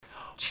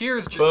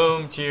Cheers.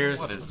 Boom, cheers.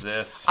 What is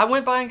this? I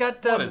went by and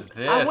got. What is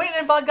this? I went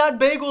and got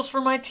bagels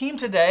for my team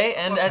today,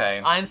 and Okay.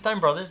 at Einstein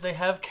Brothers they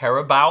have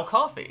Carabao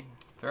coffee.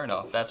 Fair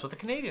enough. That's what the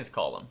Canadians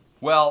call them.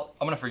 Well,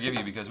 I'm gonna forgive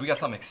you because we got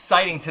something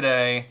exciting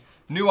today.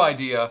 New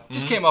idea.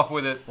 Just came up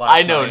with it last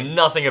I know night.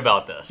 nothing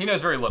about this. He knows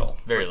very little.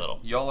 Very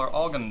little. Y'all are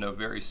all gonna know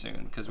very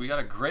soon because we got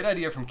a great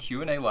idea from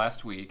Q&A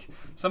last week.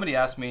 Somebody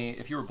asked me,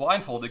 if you were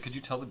blindfolded, could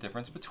you tell the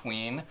difference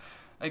between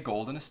a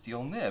gold and a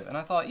steel nib? And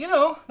I thought,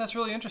 that's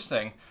really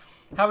interesting.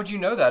 How would you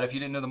know that if you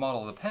didn't know the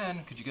model of the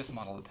pen? Could you guess the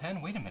model of the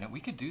pen? Wait a minute, we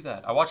could do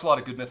that. I watch a lot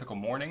of Good Mythical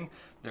Morning.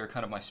 They're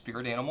kind of my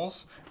spirit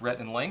animals, Rhett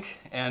and Link,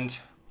 and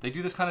they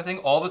do this kind of thing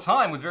all the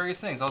time with various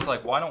things. I was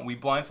like, why don't we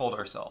blindfold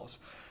ourselves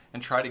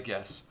and try to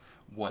guess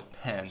what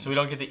pens? So we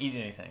don't get to eat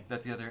anything.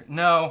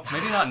 No,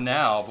 maybe not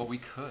now, but we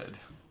could.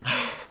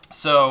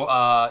 So,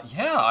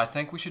 I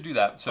think we should do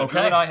that. So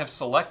Drew and I have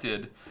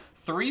selected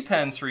 3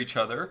 pens for each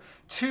other,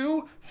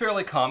 2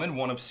 fairly common,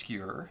 1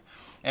 obscure.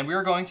 And we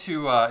are going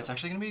to, it's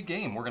actually going to be a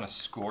game. We're going to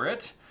score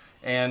it,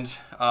 and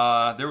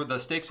the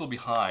stakes will be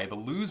high. The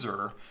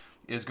loser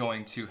is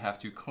going to have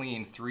to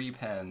clean 3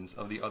 pens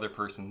of the other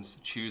person's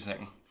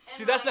choosing.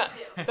 See, that's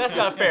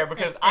not fair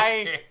because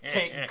I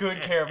take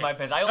good care of my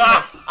pens. I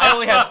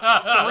only have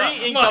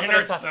 3 ink up at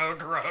a time. So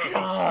gross.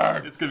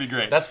 God. It's gonna be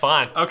great. That's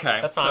fine. Okay.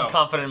 That's fine. I'm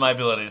confident in my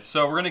abilities.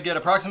 So we're gonna get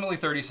approximately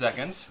 30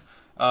 seconds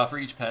for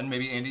each pen.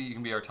 Maybe Andy, you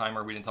can be our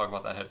timer. We didn't talk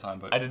about that ahead of time,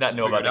 but I did not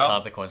know about the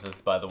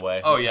consequences, by the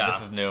way. Oh,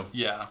 This is new.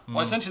 Yeah. Well,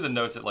 I sent you the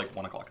notes at like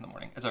 1 o'clock in the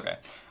morning. It's okay.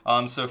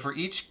 So for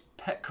each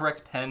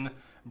correct pen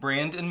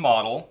brand and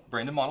model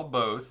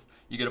both,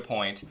 you get a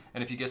point.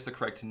 And if you guess the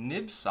correct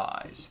nib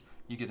size,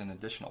 you get an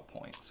additional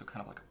point, so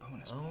kind of like a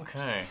bonus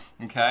point.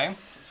 Okay,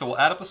 so we'll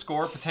add up the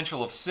score,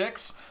 potential of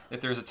 6.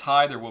 If there's a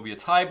tie, there will be a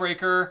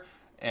tiebreaker,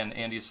 and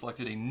Andy has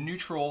selected a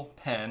neutral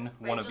pen,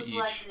 one of each. Rachel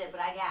selected it, but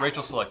I got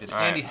Rachel selected.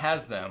 Right. Andy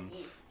has them.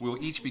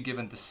 We'll each be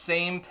given the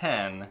same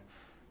pen,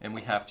 and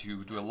we have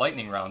to do a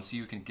lightning round so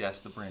you can guess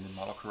the brand and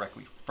model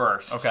correctly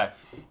first. Okay,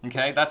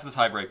 that's the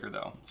tiebreaker,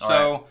 though.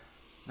 So,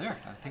 there,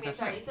 I think that's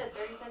sorry, it. you said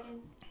 30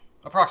 seconds?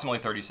 Approximately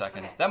 30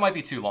 seconds. Okay. That might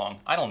be too long.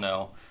 I don't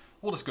know.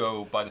 We'll just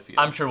go by the feel.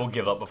 I'm sure we'll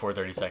give up before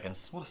 30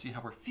 seconds. We'll just see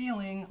how we're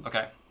feeling.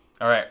 Okay.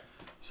 All right.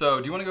 So,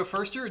 do you want to go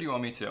first here, or do you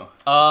want me to?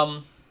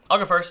 I'll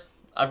go first.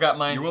 I've got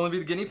my. You're willing to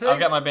be the guinea pig? I've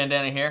got my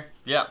bandana here.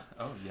 Yeah.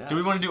 Oh, yes. Do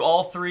we want to do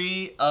all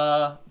 3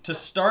 to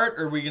start,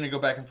 or are we gonna go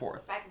back and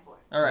forth? Back and forth.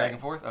 All right. Back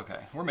and forth? Okay.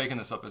 We're making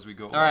this up as we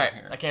go All right.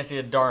 here. I can't see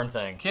a darn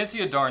thing. Can't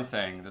see a darn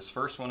thing. This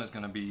first one is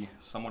going to be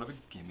somewhat of a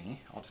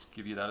gimme. I'll just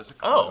give you that as a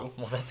clue. Oh,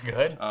 well that's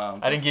good.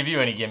 I didn't give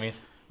you any gimmies.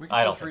 We can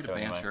I feel don't free think so to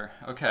anyway. banter.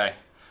 Okay.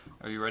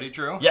 Are you ready,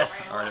 Drew?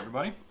 Yes. All right,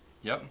 everybody.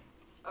 Yep.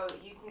 Oh,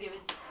 you can give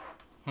it to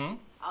Hmm?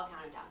 I'll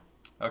count it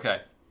down.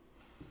 Okay.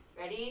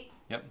 Ready?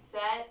 Yep.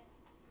 Set,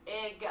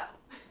 and go.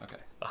 Okay.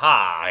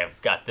 Aha! I've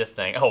got this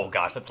thing. Oh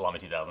gosh, that's a Lamy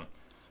 2000.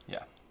 Yeah.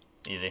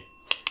 Easy.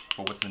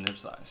 Well, what's the nib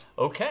size?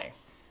 Okay.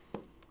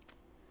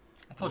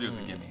 I told you it was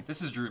a gimme.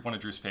 This is one of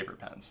Drew's favorite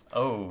pens.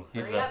 Oh.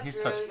 He's Hurry up, he's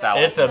Drew, touched you got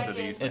It's thousands a of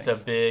these It's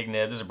things. a big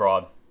nib. This is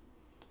broad.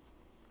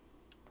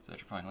 Is that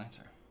your final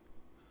answer?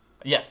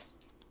 Yes.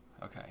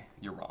 Okay.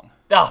 You're wrong.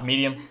 Ah,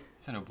 medium.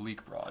 It's an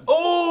oblique broad.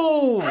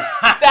 Oh,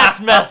 that's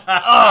messed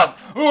up.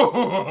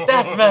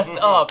 That's messed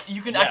up. I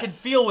can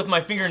Yes. feel with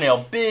my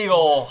fingernail, big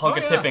ole hunk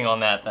of yeah. tipping on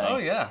that thing. Oh,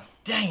 yeah.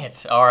 Dang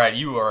it. All right,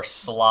 you are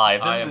sly.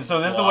 This is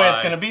the way it's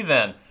sly. gonna be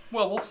then.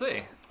 Well, we'll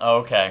see.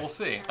 Okay. We'll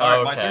see. All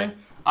right, my Okay.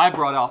 turn. I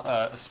brought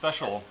out a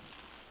special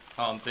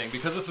thing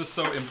because this was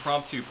so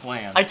impromptu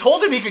planned. I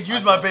told him he could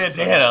use my I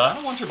bandana.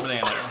 don't want your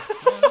bandana.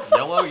 Yeah, this is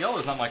yellow.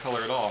 Yellow's not my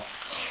color at all.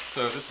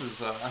 So this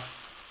is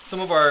some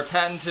of our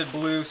patented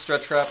blue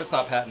stretch wrap. It's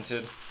not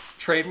patented.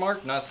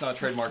 Trademark? No, it's not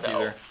trademark No,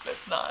 either.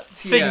 it's not. TM.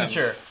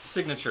 Signature.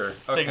 Signature.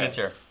 Okay.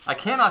 Signature. I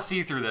cannot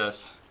see through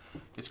this.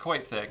 It's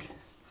quite thick,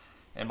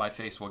 and my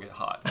face will get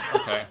hot.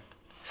 Okay.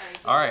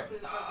 All right. Clues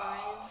for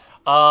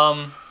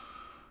Brian?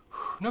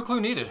 No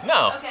clue needed.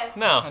 No. Okay. I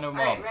No. know All mom.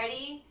 right,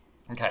 ready?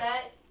 Okay.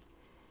 Set,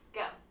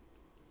 go.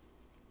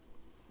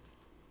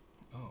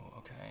 Oh,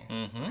 okay.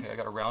 Mhm. Okay, I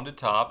got a rounded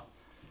top.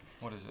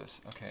 What is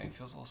this? Okay, it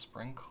feels a little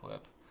spring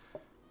clip.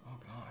 Oh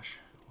gosh,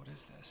 what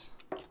is this?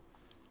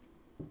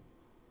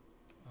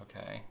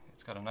 Okay,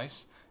 it's got a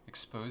nice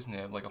exposed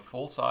nib, like a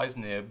full-size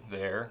nib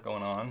there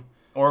going on.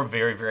 Or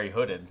very, very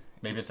hooded.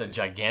 Maybe it's a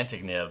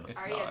gigantic nib. It's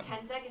All right, you not. have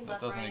 10 seconds That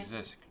left, doesn't Brian.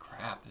 exist.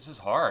 Crap, this is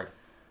hard.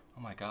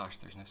 Oh my gosh,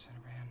 there's no center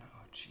brand.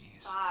 Oh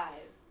jeez. 5,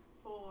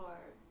 4,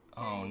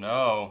 Oh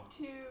no.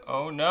 2,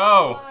 Oh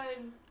no.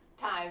 1.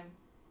 Time.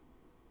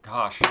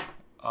 Gosh,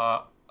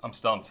 I'm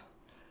stumped.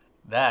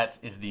 That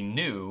is the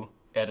new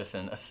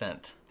Edison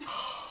Ascent.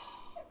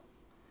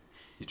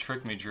 You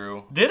tricked me,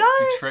 Drew. Did You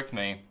I? tricked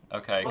me.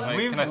 Okay, Well,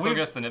 can I still we've-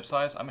 guess the nib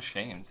size? I'm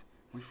ashamed.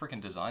 We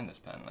freaking designed this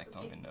pen and I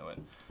don't even know it.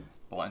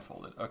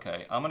 Blindfolded.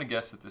 Okay, I'm gonna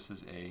guess that this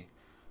is a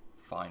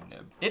fine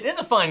nib. It is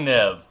a fine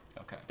nib.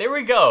 Okay. There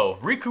we go.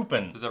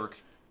 Recouping. Does that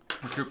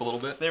recoup a little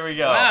bit? There we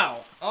go.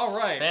 Wow. All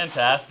right.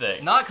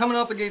 Fantastic. Not coming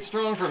out the gate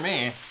strong for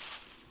me.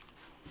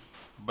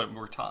 But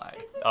we're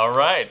tied. All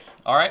right.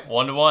 All right.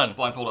 1-1.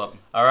 Blindfold up.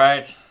 All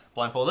right.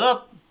 Blindfold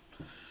up.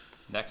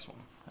 Next one.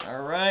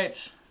 All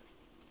right.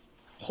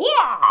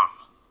 Hwah!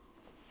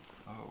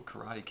 Oh,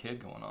 Karate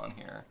Kid going on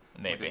here.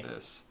 Maybe. Look at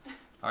this.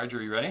 All right,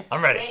 Drew, you ready?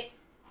 I'm ready. Wait.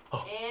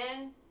 Oh.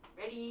 And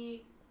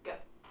ready, go.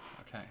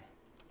 Okay.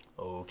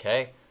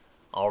 Okay.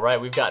 All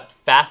right, we've got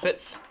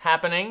facets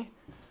happening.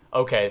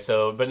 Okay,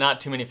 so, but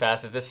not too many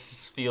facets.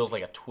 This feels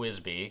like a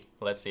Twisby.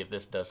 Let's see if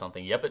this does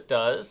something. Yep, it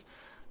does.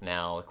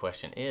 Now, the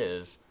question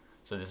is,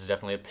 so this is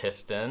definitely a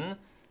piston,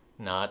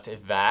 not a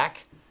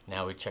vac.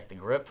 Now we check the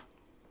grip.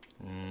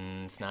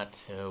 It's not,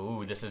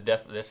 ooh, this is 10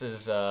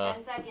 seconds.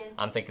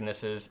 I'm thinking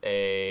this is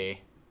a,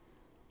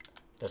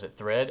 does it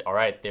thread? All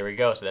right, there we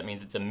go. So that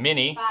means it's a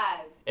mini. 5,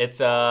 It's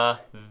a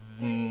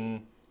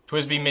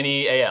Twisby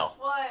Mini AL.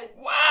 1.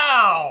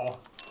 Wow!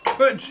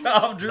 Good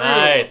job, Drew.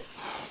 Nice.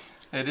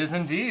 It is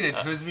indeed a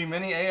Twisby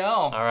Mini AL.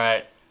 All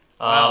right.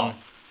 Wow.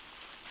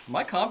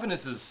 My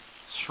confidence is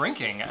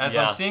shrinking as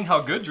Yeah. I'm seeing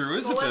how good Drew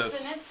is But at what's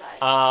this. the nib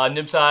size?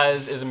 Nib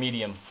size is a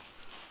medium.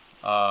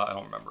 I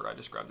don't remember. I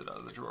just grabbed it out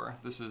of the drawer.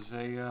 This is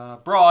a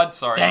broad.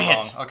 Sorry, Dang I'm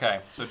it. wrong. Okay,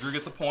 so Drew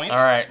gets a point.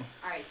 All right.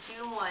 All right,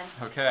 2 and 1.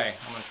 Okay,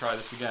 I'm gonna try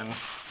this again.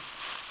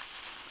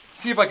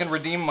 See if I can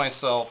redeem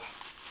myself.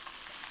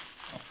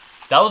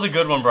 That was a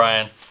good one,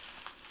 Brian.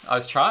 I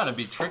was trying to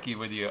be tricky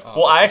with you. Oh,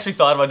 Well, I this actually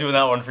thought about doing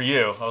that one for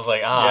you. I was like,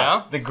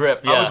 Yeah? the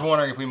grip. Yeah. I was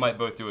wondering if we might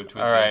both do a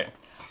Twisby. All right.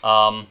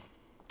 All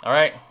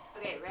right.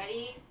 Okay,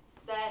 ready,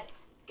 set,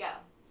 go.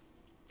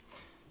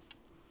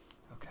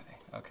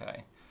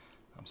 Okay.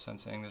 I'm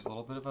sensing there's a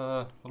little bit of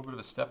a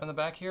step in the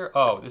back here.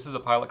 Oh, this is a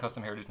Pilot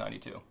Custom Heritage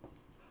 92.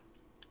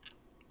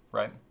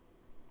 Right?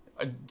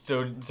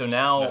 So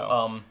now,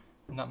 No.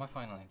 Not my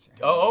final answer. is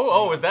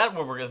that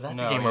what is that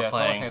No, the game yeah, we're it's not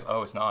playing? my-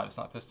 oh, it's not. It's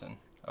not piston.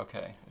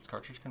 Okay, it's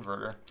cartridge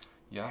converter.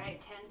 Yeah. All right,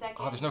 10 seconds.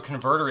 Oh, there's no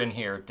converter in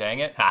here. Dang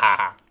it. Ha ha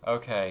ha.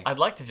 Okay. I'd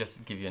like to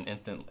just give you an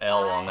instant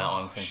L on that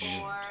one since you.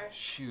 4,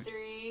 Shoot.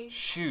 3,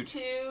 Shoot.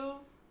 2,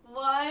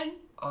 1.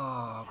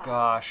 Oh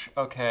gosh.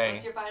 Okay.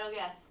 What's your final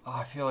guess? Oh,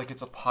 I feel like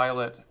it's a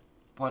Pilot,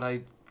 but what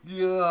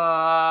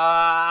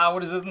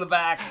is this in the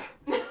back?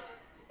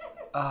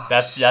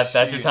 That's your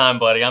shoot. time,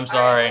 buddy. I'm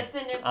sorry. All right,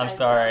 what's the nib I'm size,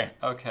 sorry.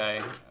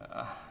 Okay.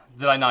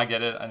 Did I not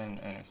get it? I didn't.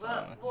 It's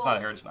Well, not a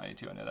Heritage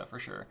 92. I know that for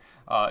sure.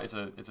 It's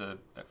a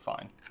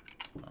fine.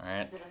 All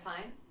right. Is it a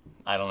fine?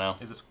 I don't know.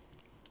 Is it?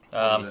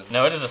 What is it?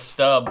 No, it is a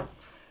stub.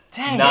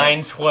 Dang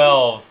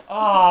 912. Oh,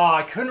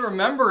 I couldn't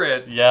remember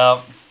it. Yep.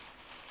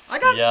 I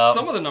got Yep.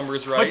 some of the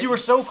numbers right. But you were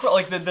so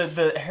like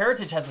the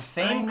Heritage has the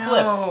same I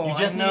clip. know, You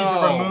just I needed to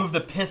know. remove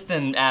the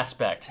piston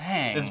aspect.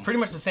 Dang. This is pretty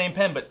much the same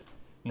pen, but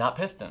not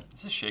piston.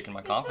 This is shaking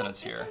my confidence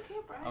It's here. okay,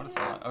 Brian. I would have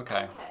thought.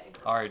 Okay.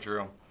 All right,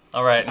 Drew.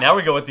 All right, now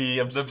we go with the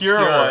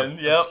obscure one.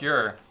 Yep.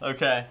 Obscure.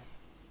 Okay.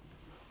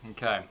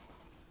 Okay.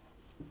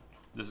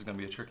 This is gonna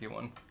be a tricky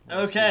one.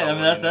 Okay. I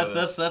mean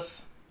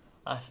that's.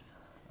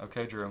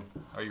 Okay, Drew.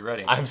 Are you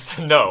ready?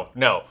 No.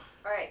 All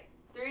right,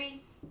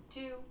 3,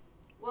 2,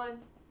 1,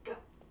 go.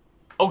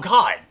 Oh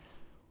God.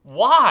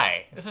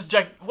 Why? This is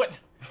what?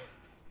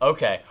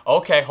 Okay.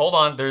 Hold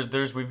on.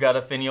 We've got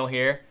a finial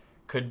here.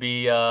 Could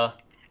be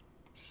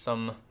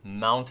some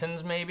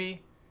mountains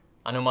maybe.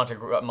 I know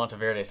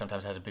Monteverde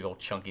sometimes has a big old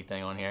chunky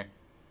thing on here.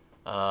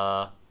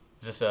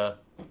 Is this a?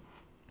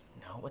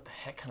 No. What the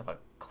heck kind of a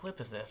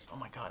clip is this? Oh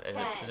my God.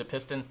 Is it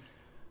piston?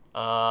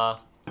 5,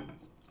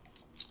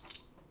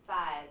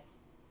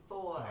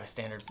 4, Oh,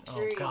 standard. Oh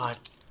 3, God.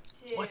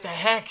 2, What the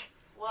heck?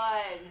 1.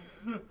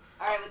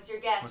 All right, what's your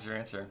guess? What's your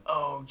answer?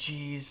 Oh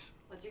jeez.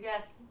 What's your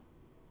guess?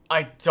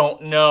 I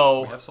don't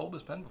know. We have sold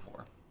this pen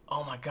before.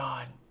 Oh my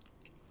God.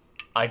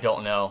 I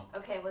don't know.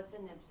 Okay, what's the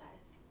nib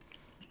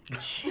size?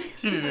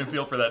 Jeez. You didn't even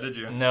feel for that, did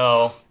you?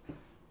 No.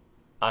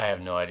 I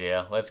have no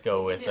idea. Let's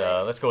go with do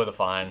it. a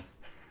fine.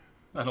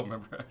 I don't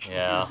remember actually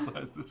Yeah. what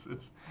size this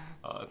is.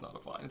 It's not a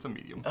fine. It's a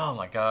medium. Oh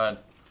my God.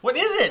 What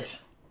is it?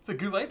 It's a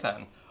Goulet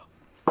pen.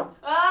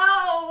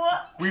 Oh!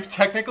 We've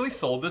technically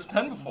sold this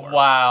pen before.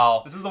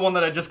 Wow. This is the one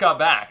that I just got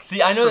back.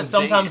 See, I know that from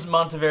sometimes Dave.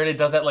 Monteverde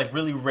does that like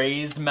really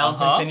raised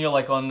mountain Uh-huh. finial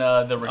like on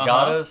the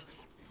regattas.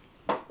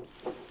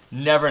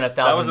 Never in a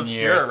thousand That was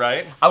obscure, years.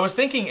 right? I was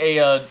thinking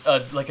a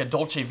like a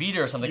Dolce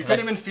Vita or something. You 'cause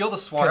couldn't I- even feel the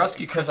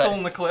Swarovski 'cause crystal I-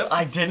 in the clip.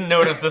 I didn't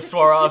notice the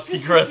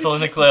Swarovski crystal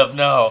in the clip.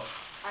 No.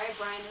 All right,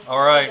 Brian. this is All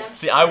right. redemption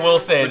See, I will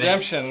time. say that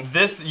Redemption.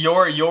 this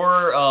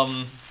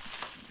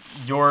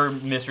your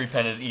mystery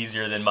pen is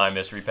easier than my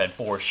mystery pen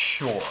for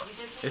sure. You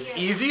just It's get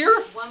easier?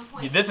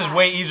 1.5. This is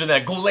way easier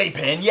than a Goulet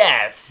pen.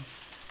 Yes.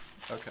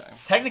 Okay.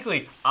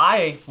 Technically,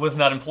 I was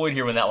not employed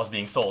here when that was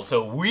being sold,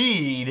 so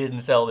we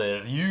didn't sell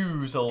this.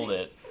 You sold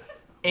it.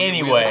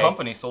 Anyway. We as a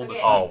company sold this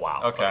Okay. pen. Oh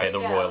wow. Okay. the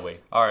Yeah. royal we.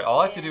 All right. All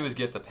I have to do is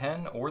get the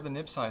pen or the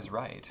nib size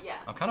right. Yeah.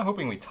 I'm kind of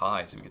hoping we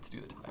tie so we get to do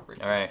the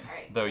tiebreaker. All right. All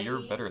right, Though you're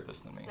ready, better at this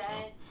than me.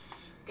 Set,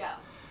 go.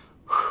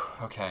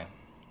 So. Okay.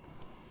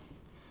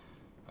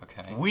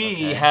 Okay. We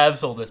okay. have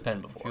sold this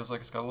pen before. Feels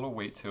like it's got a little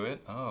weight to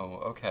it. Oh,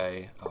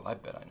 okay. Oh, I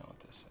bet I know what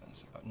this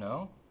is.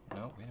 No?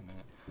 No, wait a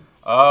minute.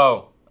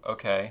 Oh,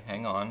 okay.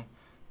 Hang on.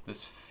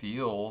 This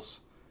feels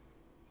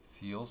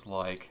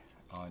like,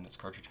 oh, and it's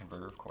cartridge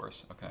converter, of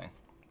course. Okay.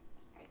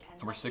 All right, 10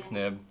 Number 6 seconds.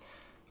 nib.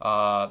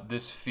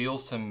 This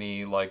feels to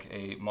me like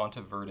a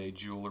Monteverde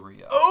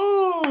Jewelry.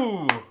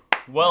 Ooh!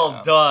 Well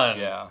Yeah. done.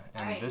 Yeah,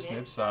 and Alright, this nib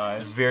nib It's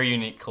size. a very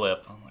unique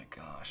clip. Oh my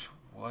gosh,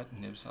 what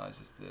nib size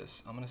is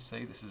this? I'm gonna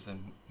say this is a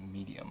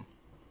medium.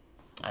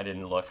 I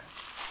didn't look.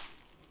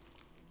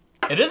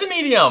 It is a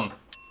medium.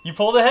 You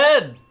pulled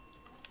ahead.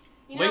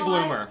 You know Late what?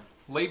 bloomer.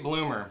 Late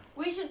bloomer.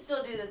 We should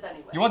still do this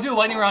anyway. You want to do the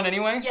lightning round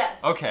anyway? Yes.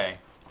 Okay.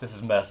 This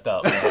is messed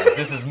up, man.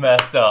 This is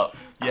messed up.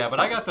 Yeah, but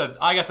I got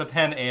the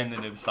pen and the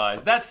nib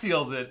size. That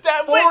seals it.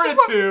 That- 4 wait, to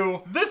what?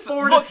 2. This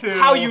 4 look, to 2.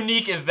 how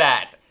unique is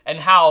that? And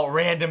how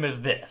random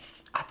is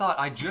this? I thought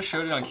I just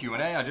showed it on Q&A.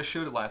 I just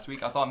showed it last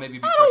week. I thght maybe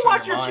it'd be I fresh don't on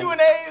watch your mind.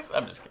 Q&As.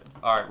 I'm just kidding.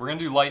 All right, we're gonna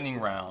do lightning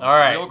round. All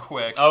right. Real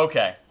quick.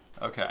 Okay.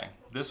 Okay.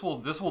 This will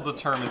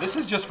determine. This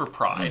is just for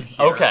pride.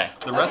 here. Okay.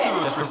 The rest of it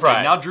was Just for for Steve.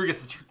 pride. Now Drew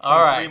gets to choose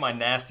All right. 3 of my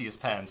nastiest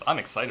pens. I'm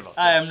excited about this.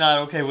 I am not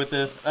okay with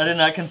this. I did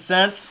not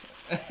consent.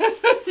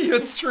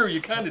 It's true.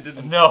 You kind of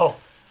didn't. No.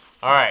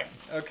 All right.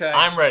 Okay.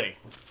 I'm ready.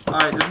 All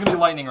right. This is gonna be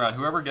lightning round.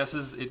 Whoever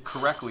guesses it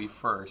correctly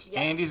first. Yeah.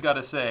 Andy's got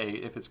to say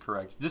if it's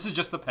correct. This is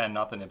just the pen,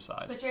 not the nib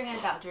size. Put your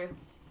hands out, Drew.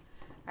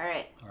 All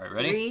right. All right.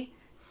 Ready? 3,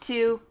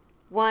 2,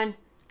 1,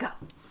 go.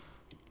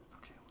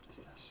 Okay. What is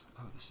this?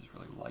 Oh, this is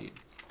really light.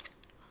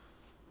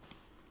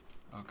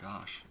 Oh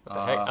gosh. What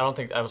the heck? I don't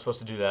think I was supposed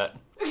to do that.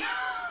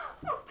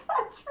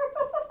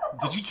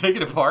 Did you take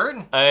it apart?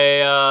 You're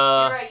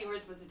right, you were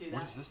supposed to do that.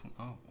 What is this?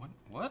 Oh, what?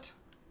 What?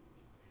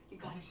 You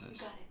got What it. is You this?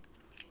 got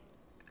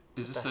it.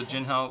 Is this the a heck?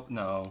 Jinhao?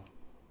 No.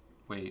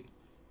 Wait.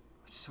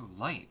 It's so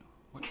light.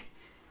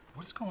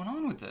 What is going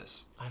on with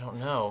this? I don't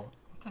know.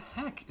 What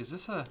the heck? Is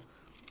this a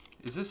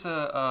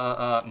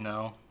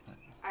no.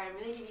 All right, I'm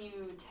gonna give you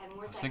 10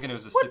 more I was seconds. thinking it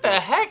was a What the stipulus.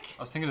 heck?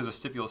 I was thinking it was a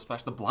stipulus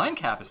special. The blind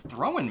cap is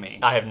throwing me.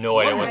 I have no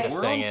idea What what in this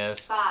the thing world? is.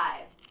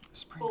 5,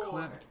 Spring 4,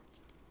 clip.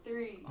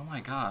 3, Oh my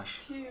gosh.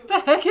 2. What the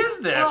heck is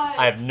this? One.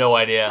 I have no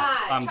idea. Time.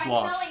 I'm Try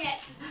lost. smelling it.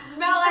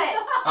 Smell it.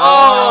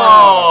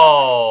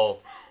 Oh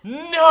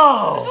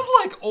no! This is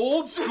like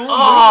old school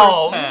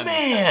Oh Miller's pen.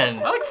 man!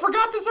 I like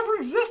forgot this ever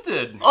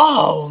existed. Oh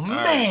All right,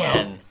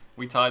 man! well,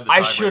 we tied the I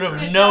tiebreaker. should have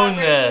Good known job,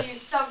 Rachel, you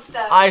this. stumped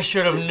them. I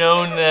should have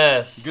known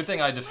this. Good thing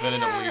I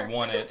definitively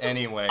won it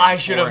anyway. I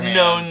should have beforehand.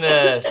 known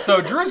this.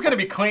 So Drew's gonna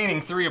be cleaning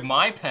 3 of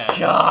my pens.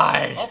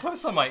 God. I'll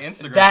post on my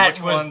Instagram. That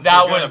which was ones they're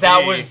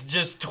gonna be.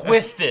 just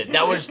twisted.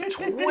 That was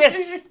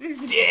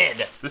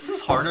twisted. This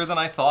is harder than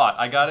I thought.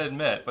 I gotta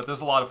admit, but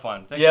there's a lot of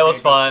fun. Thanks Yeah, it for was being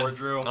a good fun. sport,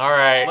 Drew. All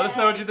right. Let us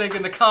know what you think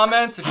in the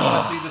comments. If you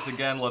want to see this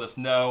again, let us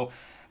know.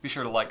 Be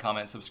sure to like,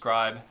 comment,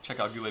 subscribe. Check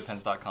out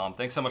gouletpens.com.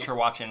 Thanks so much for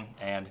watching,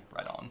 and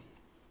right on.